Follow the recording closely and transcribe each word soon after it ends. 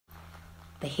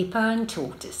the hippo and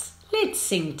tortoise. Let's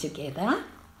sing together.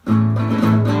 A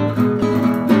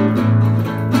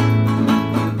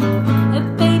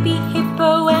baby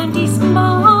hippo and his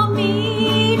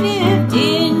mommy lived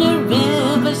in a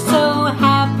river so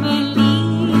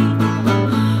happily.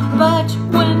 But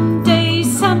one day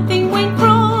something went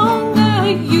wrong.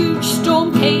 A huge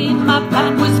storm came up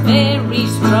and was very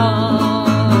strong.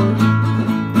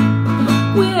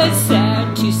 We're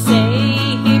sad to say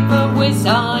Hippo was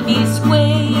on his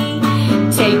way,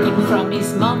 taken from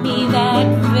his mommy that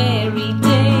very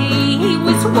day. He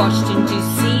was washed into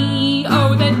sea,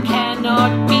 oh that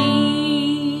cannot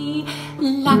be.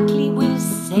 Luckily was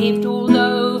saved,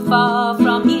 although far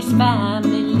from his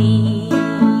family.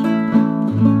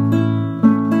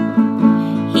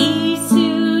 He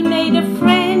soon made a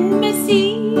friend,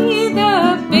 Missy.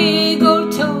 The big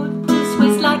old tortoise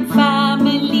was like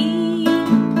family.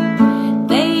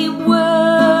 They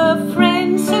were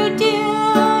friends so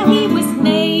dear. He was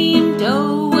named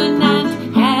Owen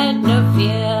and had no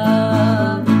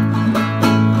fear.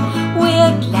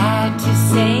 We're glad to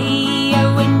say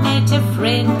Owen met a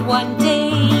friend one day.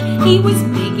 He was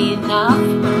big enough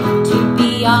to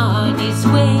be on his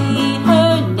way.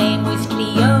 Her name was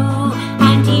Cleo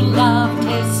and he loved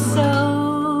her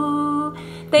so.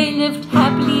 They lived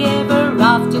happily ever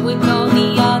after with all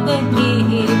the other